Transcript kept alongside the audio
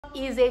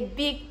is a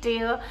big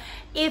deal.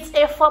 It's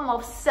a form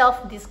of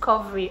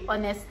self-discovery,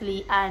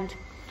 honestly, and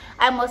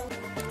I must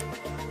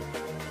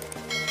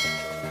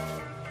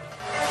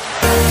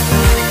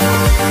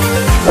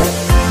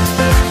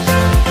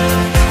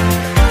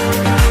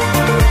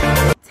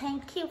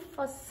thank you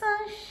for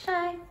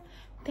sunshine,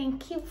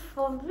 thank you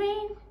for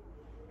rain.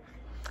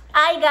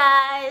 Hi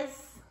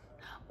guys,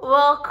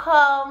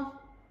 welcome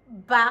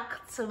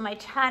back to my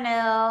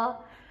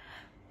channel.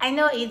 I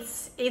know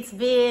it's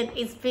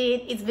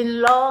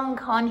been long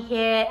on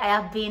here. I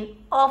have been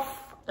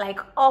off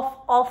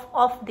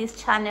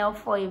this channel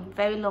for a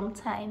very long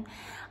time,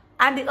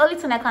 and the only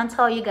thing I can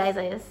tell you guys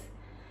is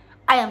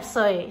I am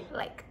sorry.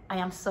 I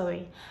am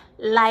sorry.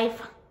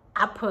 Life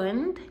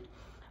happened.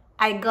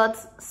 I got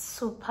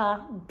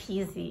super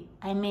busy.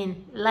 I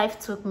mean, life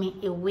took me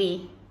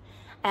away.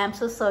 I am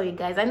so sorry,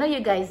 guys. I know you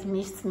guys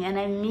missed me, and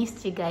I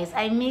missed you guys.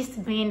 I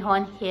missed being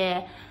on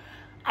here.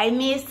 I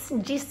missed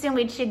gisting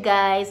with you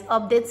guys,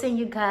 updating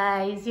you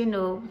guys, you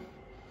know.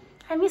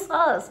 I miss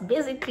us,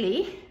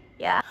 basically.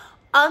 Yeah.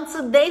 On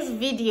today's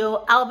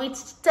video, I'll be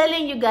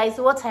telling you guys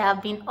what I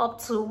have been up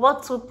to,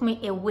 what took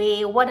me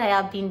away, what I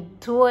have been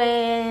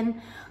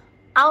doing,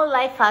 how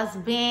life has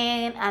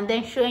been, and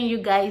then showing you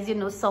guys, you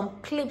know, some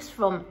clips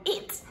from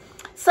it.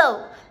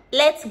 So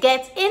let's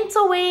get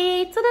into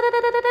it.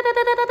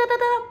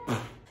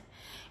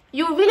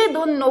 You really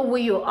don't know who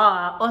you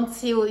are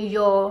until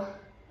you're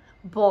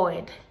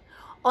bored,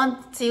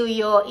 until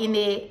you're in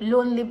a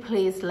lonely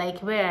place like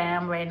where I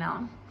am right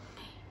now.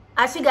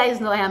 As you guys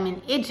know, I am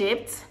in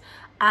Egypt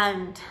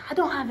and I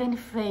don't have any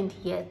friend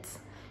yet,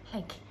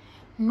 like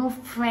no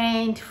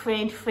friend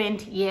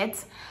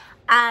yet,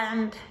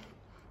 and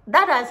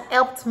that has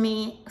helped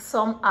me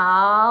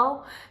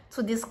somehow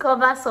to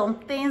discover some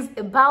things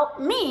about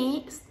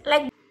me,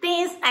 like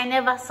things I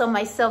never saw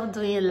myself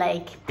doing,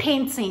 like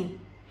painting.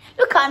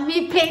 Look at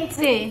me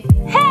painting.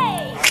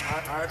 Hey!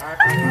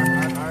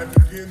 I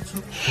begin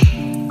to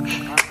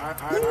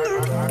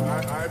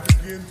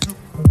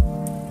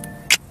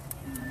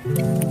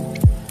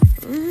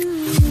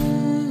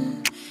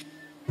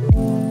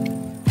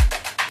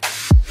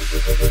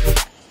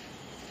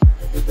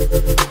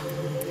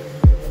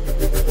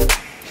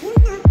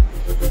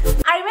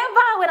I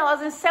remember when I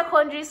was in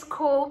secondary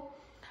school,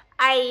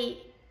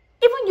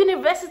 even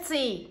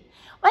university,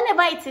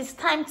 whenever it is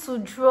time to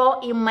draw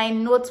in my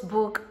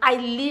notebook, I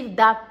leave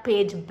that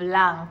page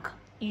blank.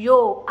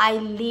 Yo, I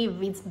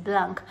leave it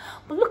blank.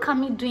 But look at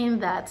me doing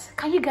that.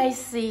 Can you guys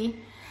see?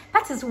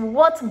 That is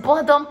what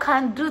boredom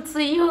can do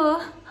to you.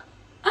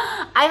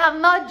 I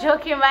am not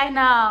joking right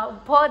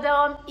now.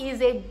 Boredom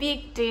is a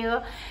big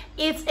deal.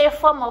 It's a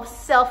form of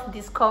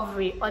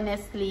self-discovery,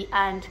 honestly,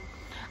 and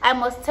I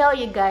must tell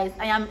you guys,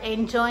 I am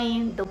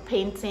enjoying the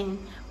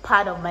painting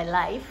part of my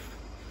life.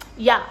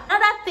 Yeah,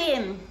 another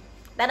thing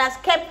that has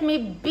kept me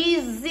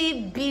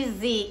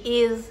busy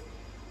is,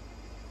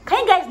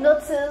 can you guys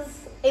notice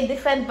a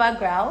different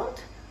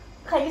background?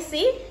 Can you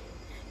see?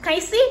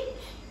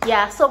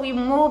 Yeah, so we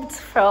moved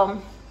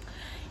from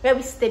where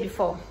we stayed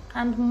before,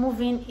 and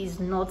moving is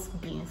not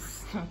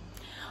beans.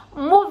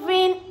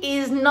 Moving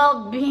is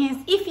not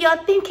beans. If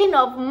you're thinking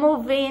of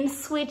moving,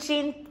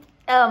 switching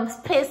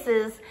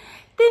spaces,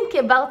 think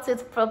about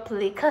it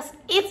properly, because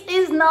it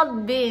is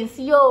not beans.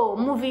 Yo,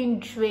 moving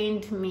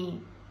drained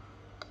me.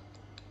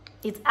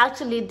 It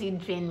actually did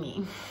drain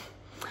me.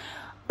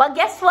 But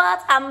guess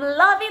what? I'm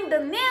loving the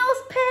new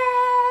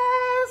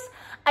space.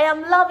 I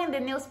am loving the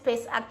new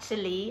space,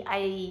 actually.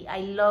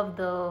 I love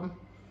the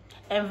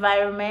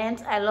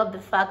environment. I love the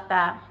fact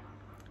that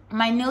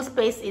my new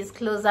space is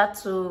closer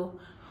to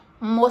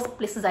most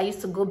places I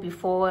used to go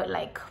before,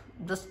 like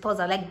the stores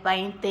I like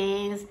buying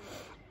things.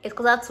 It's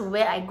closer to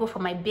where I go for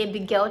my baby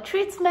girl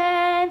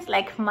treatment,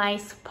 like my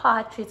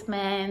spa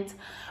treatment,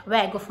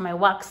 where I go for my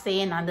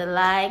waxing and the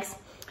likes.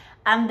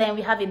 And then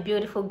we have a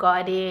beautiful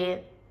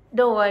garden.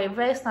 Don't worry,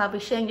 very soon I'll be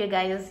showing you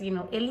guys, you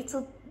know, a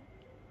little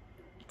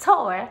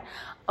tour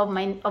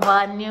of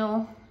our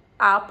new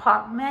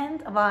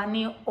apartment, of our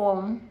new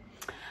home.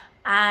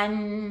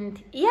 And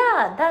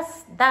yeah,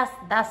 that's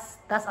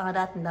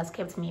another thing that's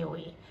kept me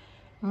away.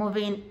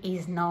 Moving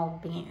is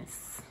not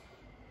beans.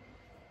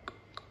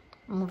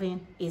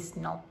 Moving is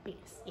not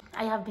beans.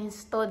 I have been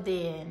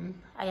studying,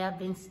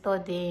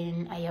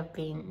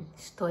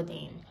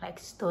 like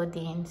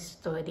studying.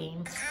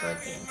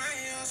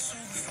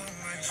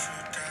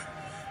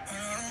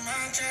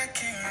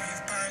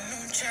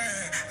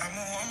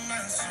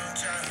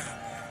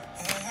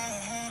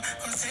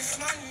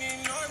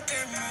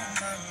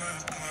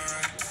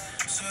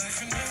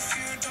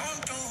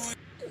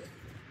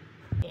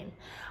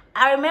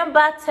 I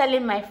remember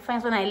telling my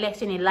friends when I left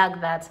Unilag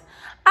that,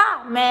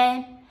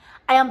 man,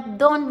 I am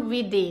done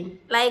reading.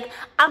 Like,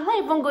 I'm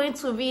not even going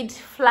to read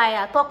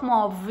flyer, talk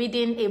more of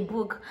reading a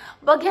book.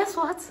 But guess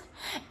what?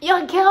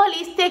 Your girl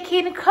is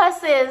taking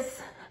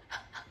courses.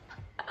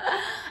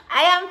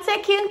 I am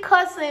taking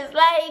courses.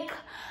 Like,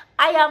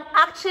 I am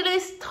actually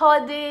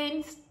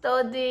studying.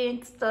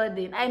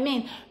 I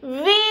mean,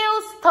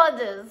 real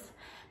studies.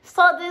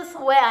 Studies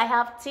where I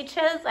have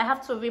teachers, I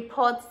have to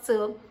report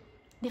to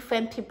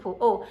different people.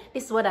 Oh,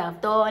 this is what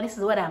I've done, this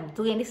is what I'm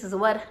doing, this is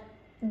where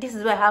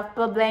I have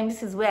problems,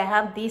 this is where I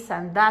have this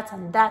and that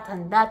and that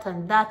and that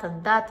and that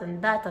and that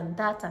and that and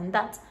that and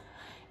that.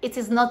 It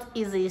is not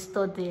easy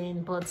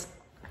studying, but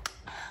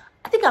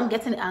I think I'm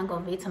getting the hang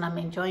of it and I'm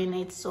enjoying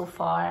it so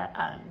far.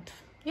 And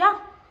yeah,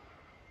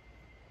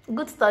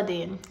 good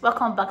studying.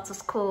 Welcome back to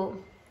school.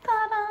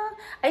 Ta-da!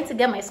 I need to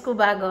get my school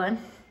bag on,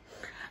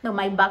 no,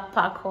 my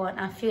backpack on,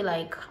 and feel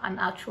like an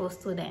actual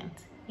student.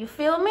 You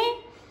feel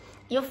me?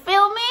 You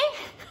feel me?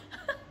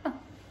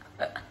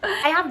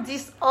 I have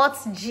this hot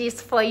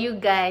gist for you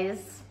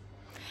guys.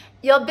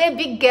 Your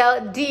baby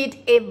girl did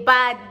a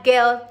bad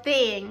girl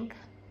thing.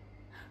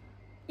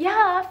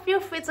 Yeah,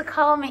 feel free to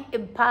call me a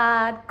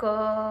bad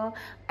girl.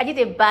 I did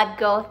a bad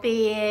girl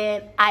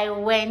thing. I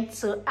went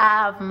to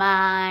have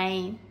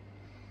my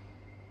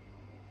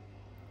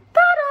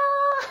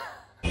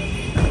ta-da!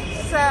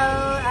 So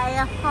I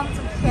have come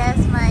to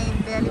pierce my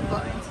belly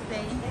button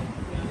today.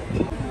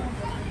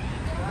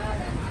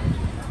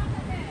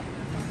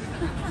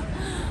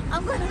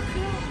 I'm gonna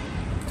feel.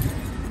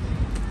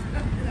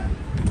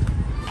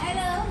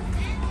 Hello.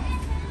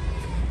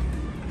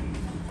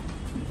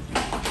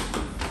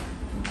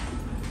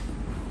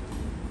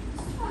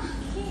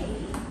 Okay.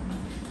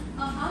 I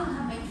don't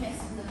have my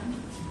piercing done.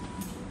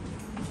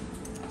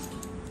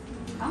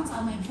 I want to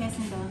have my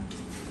piercing done.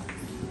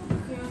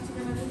 Okay, what's you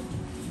gonna do?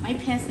 My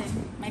piercing,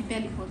 my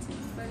belly button.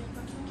 Belly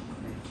button?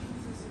 Okay.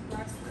 This is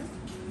bracelet.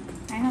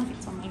 I have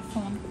it on my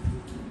phone.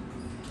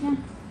 Yeah.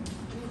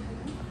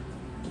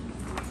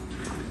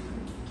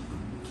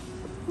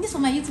 This is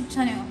on my YouTube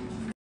channel.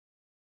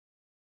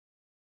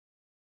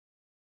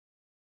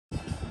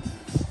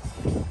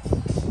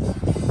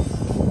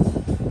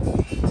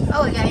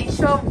 Oh, they are in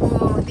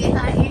trouble. They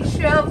are in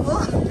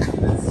trouble.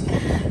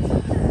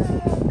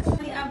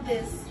 We have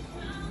this.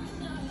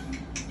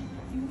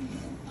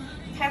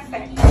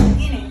 Perfect.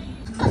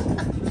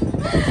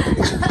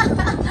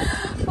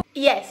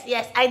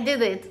 Yes, I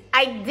did it.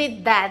 I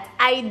did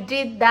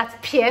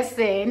that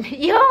piercing.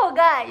 Yo,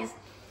 guys,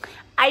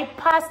 I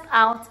passed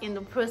out in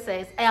the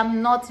process. I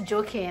am not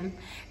joking.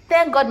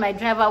 Thank God my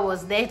driver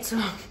was there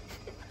to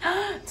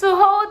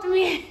hold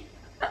me.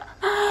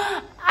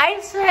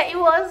 I swear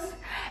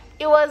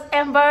it was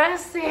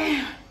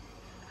embarrassing.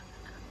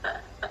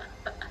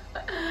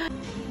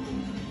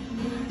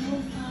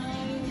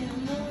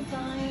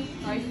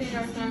 I think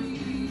our time.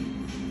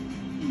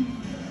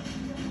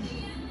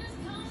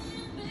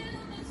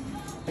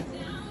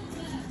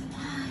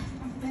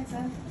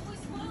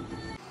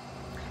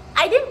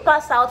 I didn't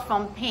pass out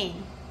from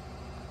pain.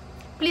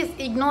 Please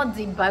ignore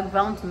the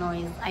background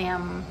noise. I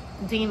am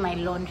doing my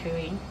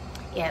laundry.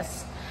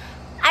 Yes,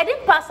 I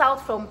didn't pass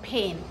out from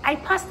pain. I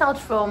passed out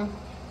from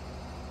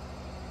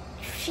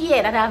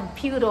fear that I've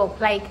built up.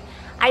 Like,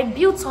 I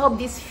built up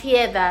this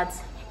fear that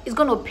it's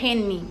going to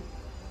pain me.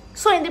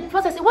 So in the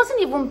process, it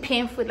wasn't even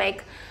painful.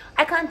 Like,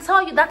 I can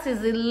tell you that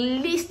is the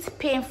least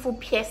painful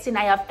piercing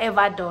I have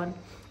ever done.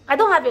 I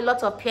don't have a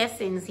lot of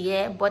piercings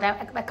here, but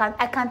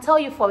I can tell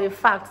you for a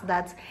fact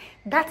that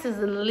that is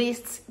the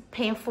least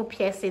painful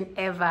piercing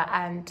ever,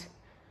 and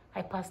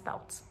I passed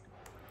out.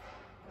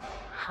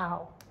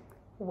 How?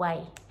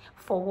 Why?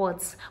 For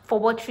what? For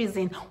what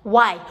reason?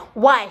 Why?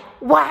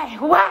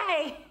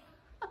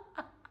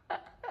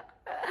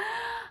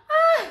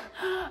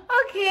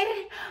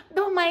 Okay,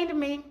 don't mind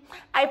me.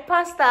 I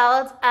passed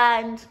out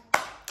and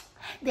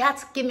they had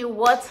to give me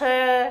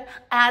water.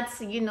 I had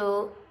to, you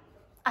know,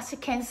 as you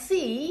can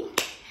see,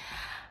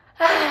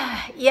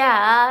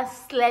 yeah,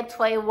 slept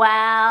for a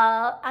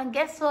while, and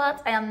guess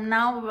what? I am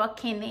now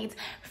rocking it,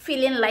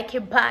 feeling like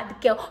a bad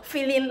girl,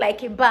 feeling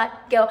like a bad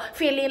girl,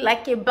 feeling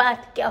like a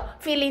bad girl,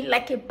 feeling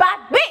like a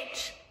bad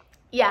bitch.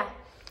 Yeah,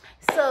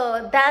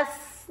 so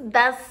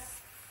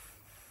that's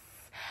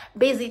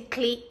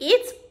basically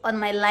it on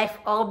my life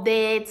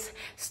updates.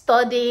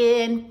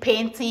 Studying,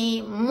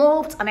 painting,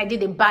 moved, and I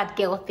did a bad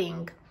girl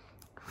thing.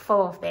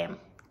 4 of them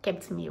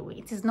kept me away.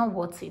 It is not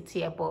worth it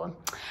here, but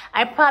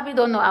I probably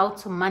don't know how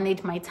to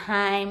manage my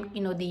time,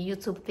 you know, the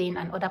YouTube thing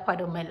and other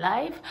part of my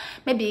life.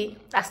 Maybe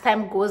as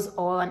time goes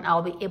on,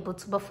 I'll be able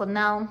to, but for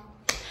now,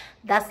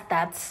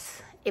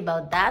 that's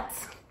about that.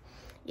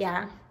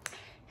 Yeah,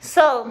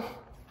 so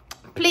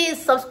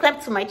please subscribe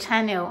to my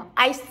channel.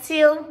 I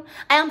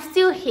am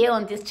still here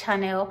on this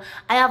channel.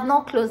 I have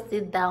not closed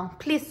it down.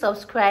 Please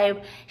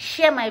subscribe,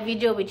 share my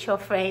video with your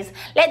friends,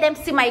 let them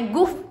see my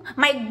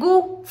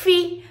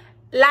goofy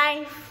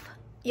life,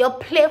 your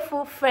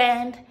playful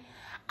friend,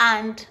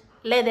 and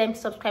let them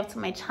subscribe to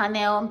my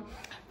channel.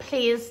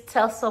 Please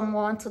tell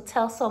someone to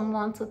tell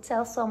someone to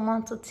tell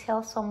someone to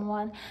tell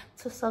someone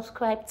to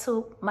subscribe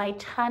to my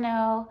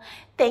channel.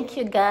 Thank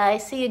you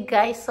guys. See you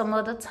guys some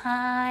other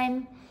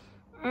time.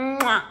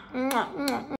 Mwah, mwah, mwah.